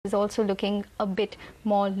is also looking a bit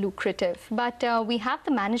more lucrative. But we have the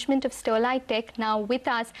management of Sterlite Tech now with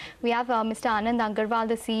us. We have Mr. Anand Agarwal,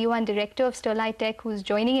 the CEO and Director of Sterlite Tech, who's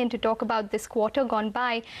joining in to talk about this quarter gone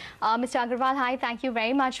by. Mr. Agarwal, hi, thank you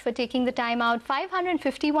very much for taking the time out.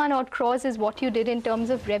 551 odd crores is what you did in terms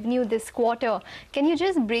of revenue this quarter. Can you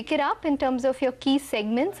just break it up in terms of your key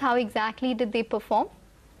segments? How exactly did they perform?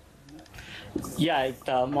 Yeah,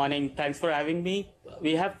 morning. Thanks for having me.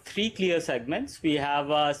 We have three clear segments. We have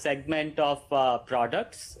a segment of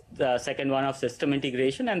products, the second one of system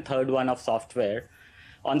integration, and third one of software.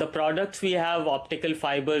 On the products, we have optical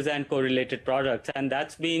fibers and correlated products, and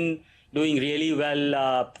that's been doing really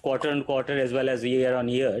well quarter on quarter as well as year on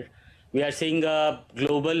year. We are seeing a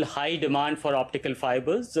global high demand for optical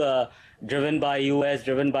fibers, driven by US,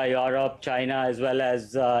 driven by Europe, China, as well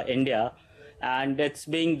as India. And it's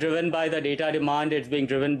being driven by the data demand. It's being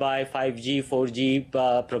driven by 5G,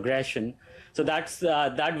 4G progression. So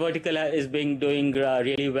that vertical is doing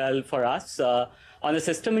really well for us. On the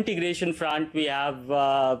system integration front, we have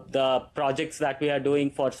the projects that we are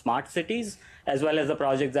doing for smart cities, as well as the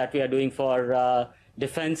projects that we are doing for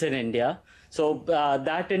defense in India. So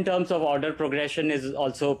that in terms of order progression is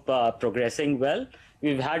also progressing well.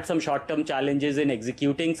 We've had some short-term challenges in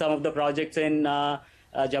executing some of the projects in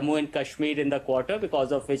Jammu and Kashmir in the quarter,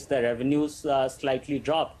 because of which the revenues slightly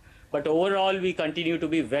dropped. But overall, we continue to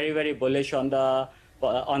be very, very bullish on the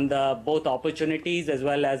both opportunities as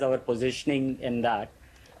well as our positioning in that.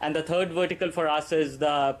 And the third vertical for us is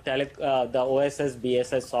the OSS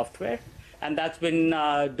BSS software, and that's been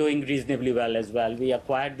doing reasonably well as well. We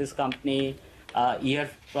acquired this company a year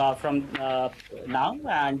from now,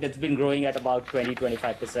 and it's been growing at about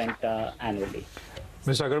 20-25% annually.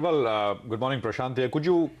 Mr. Agarwal, good morning, Prashant here. Could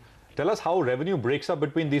you tell us how revenue breaks up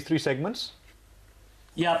between these three segments?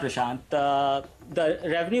 Yeah, Prashant. The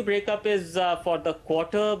revenue breakup is for the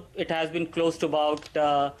quarter, it has been close to about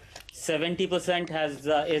 70%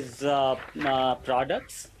 is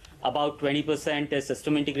products, about 20% is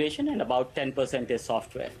system integration, and about 10% is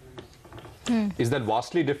software. Is that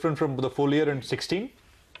vastly different from the full year in 16?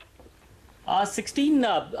 Our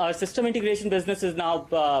system integration business is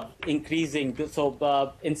now increasing.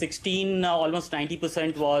 So in 16, almost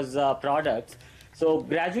 90% was products. So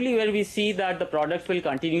gradually, where we see that the products will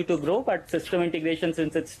continue to grow, but system integration,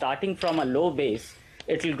 since it's starting from a low base,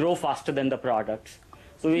 it will grow faster than the products.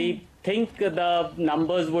 So we think the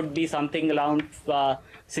numbers would be something around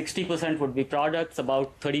 60% would be products,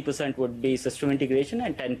 about 30% would be system integration,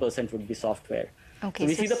 and 10% would be software. Okay, so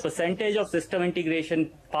we see the percentage of system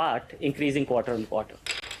integration part increasing quarter on quarter.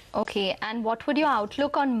 Okay, and what would your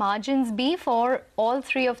outlook on margins be for all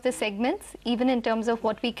three of the segments, even in terms of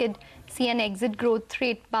what we could see an exit growth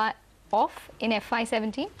rate of in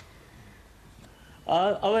FY17?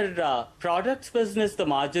 Our products business, the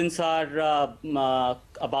margins are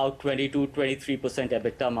about 22-23%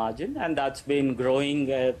 EBITDA margin, and that's been growing,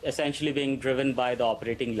 essentially being driven by the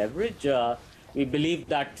operating leverage. We believe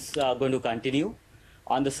that's going to continue.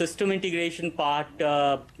 On the system integration part,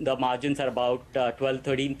 the margins are about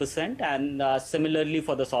 12-13%, and similarly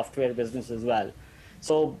for the software business as well.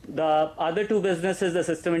 So the other two businesses, the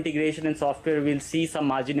system integration and software, will see some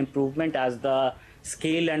margin improvement as the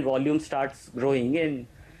scale and volume starts growing in.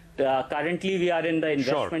 Currently, we are in the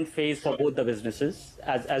investment phase for both the businesses.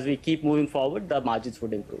 As we keep moving forward, the margins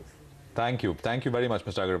would improve. Thank you. Thank you very much,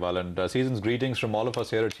 Mr. Agarwal. And season's greetings from all of us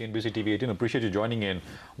here at CNBC TV18. Appreciate you joining in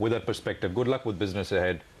with that perspective. Good luck with business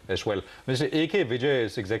ahead as well. Mr. A.K. Vijay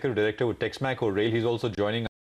is Executive Director with Texmaco Rail. He's also joining